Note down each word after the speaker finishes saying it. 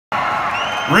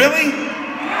Really?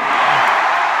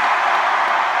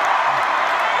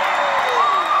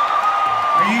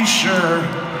 Are you sure?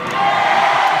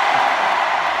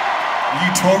 Are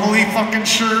you totally fucking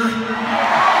sure?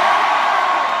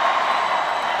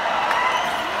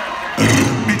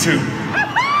 Me too.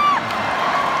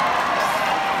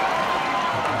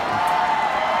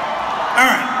 All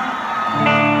right.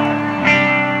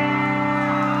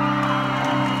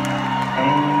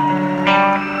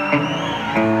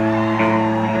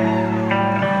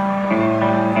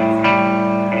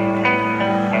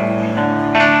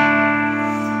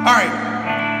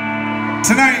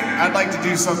 Tonight, I'd like to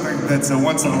do something that's a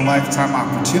once-in-a-lifetime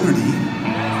opportunity.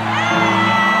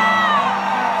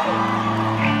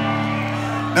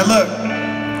 Now look,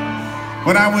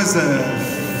 when I was a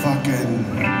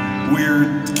fucking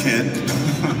weird kid,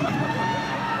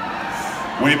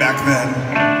 way back then,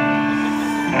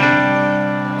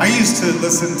 I used to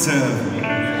listen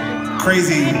to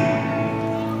crazy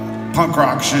punk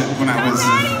rock shit when I was a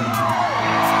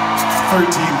 13,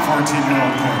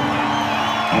 14-year-old kid.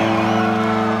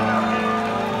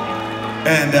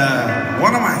 And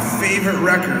one of my favorite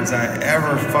records I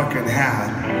ever fucking had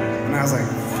when I was like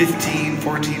 14,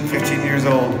 15 years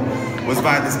old was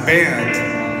by this band.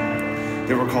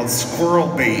 They were called Squirrel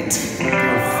Bait. They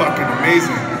were fucking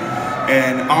amazing.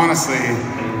 And honestly,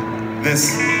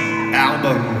 this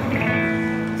album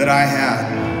that I had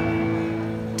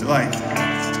to like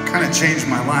kind of changed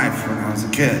my life when I was a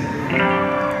kid.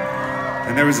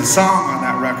 And there was a song on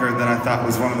that record that I thought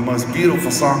was one of the most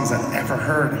beautiful songs I've ever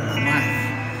heard in my life.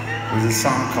 It was a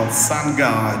song called Sun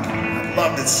God. I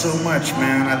loved it so much,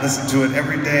 man. I listened to it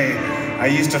every day. I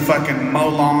used to fucking mow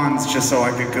lawns just so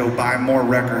I could go buy more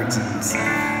records.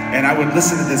 And I would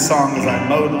listen to this song as I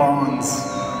mowed lawns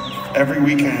every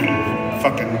weekend.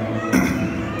 Fucking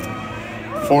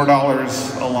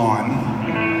 $4 a lawn.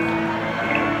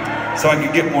 So I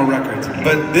could get more records.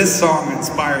 But this song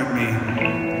inspired me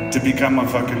to become a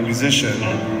fucking musician.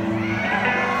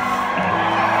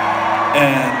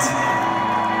 And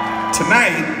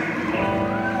tonight,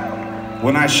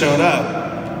 when I showed up,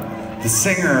 the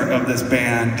singer of this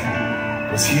band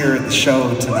was here at the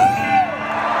show tonight.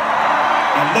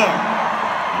 And look,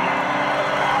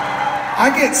 I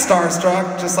get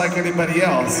starstruck just like anybody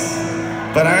else,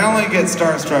 but I only get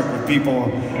starstruck with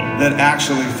people that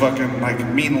actually fucking like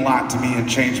mean a lot to me and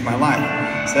change my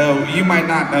life. So you might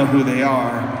not know who they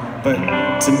are, but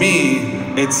to me,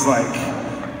 it's like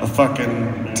a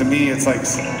fucking, to me, it's like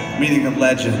meeting a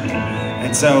legend.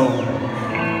 And so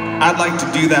I'd like to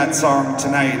do that song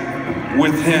tonight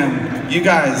with him. You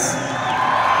guys,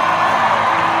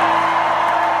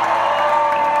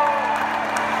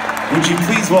 would you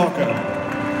please welcome,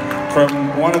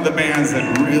 from one of the bands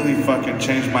that really fucking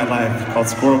changed my life, called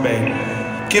Squirrel Bait,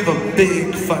 give a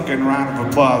big fucking round of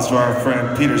applause to our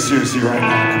friend Peter Searcy right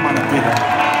now. Come on up, Peter.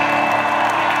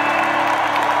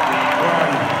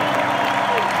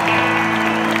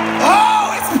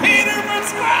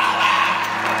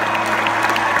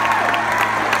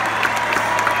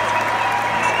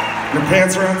 Your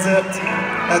pants are unzipped?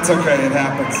 That's okay, it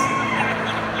happens.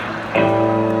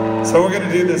 So we're gonna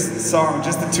do this song,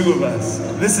 just the two of us.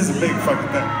 This is a big fucking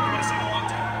thing.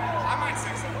 I might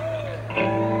sing something.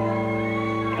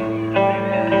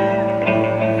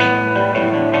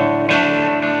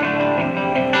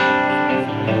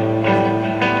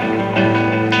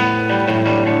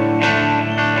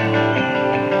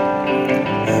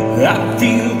 I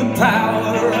feel the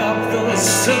power of the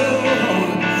sun.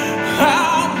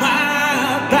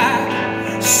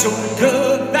 So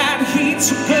good, that heat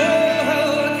so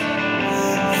good,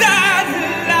 that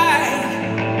light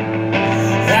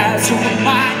has a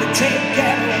mind to take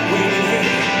it away,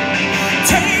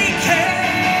 take it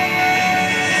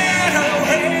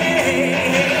away,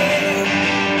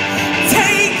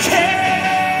 take it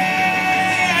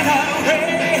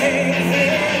away,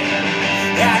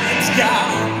 and it's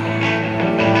gone.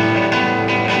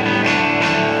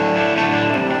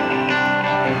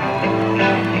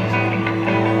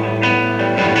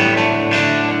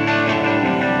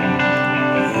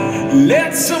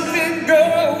 Let something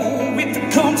go, if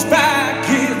it comes back,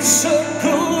 it's a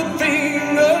good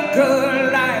thing, a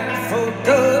good life, a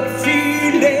good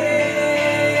feeling.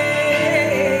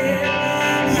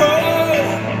 Oh,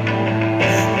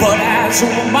 but as a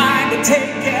reminder,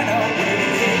 take it away,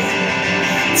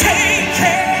 take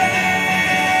it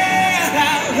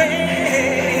away,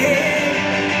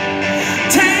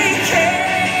 take it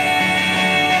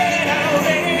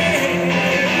away.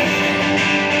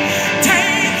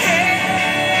 Take it away.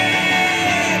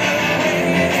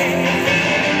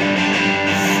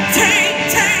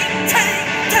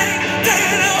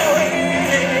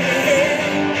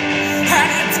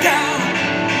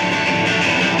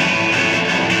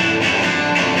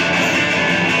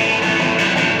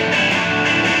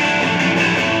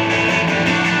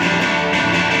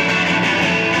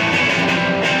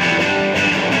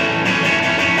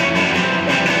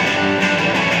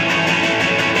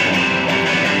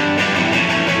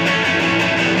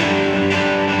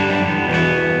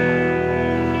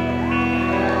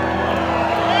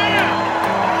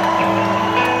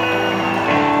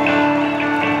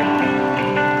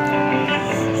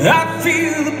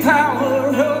 feel the power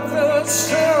of the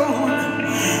sun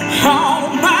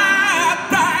on my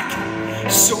back.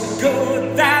 So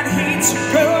good, that heat so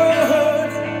good,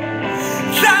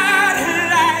 that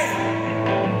light.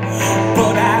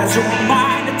 But I don't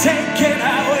mind to take it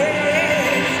away.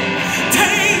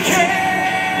 Take it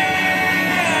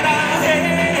away.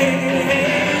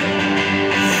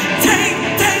 Take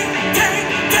it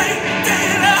away.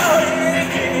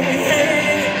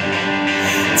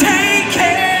 Take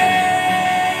it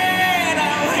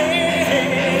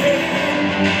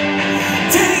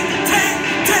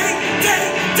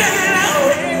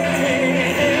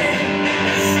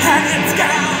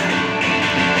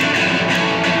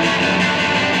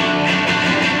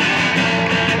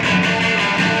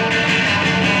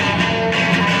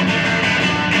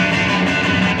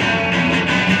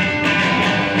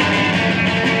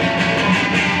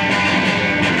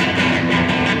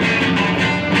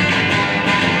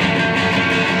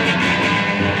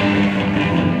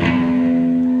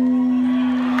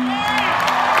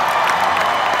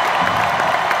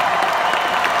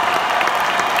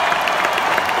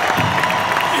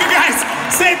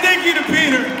Say thank you to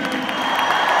Peter.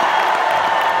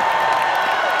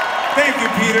 Thank you,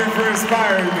 Peter, for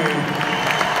inspiring me.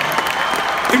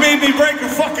 He made me break a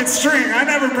fucking string. I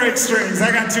never break strings.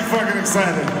 I got too fucking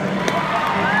excited.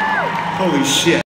 Holy shit.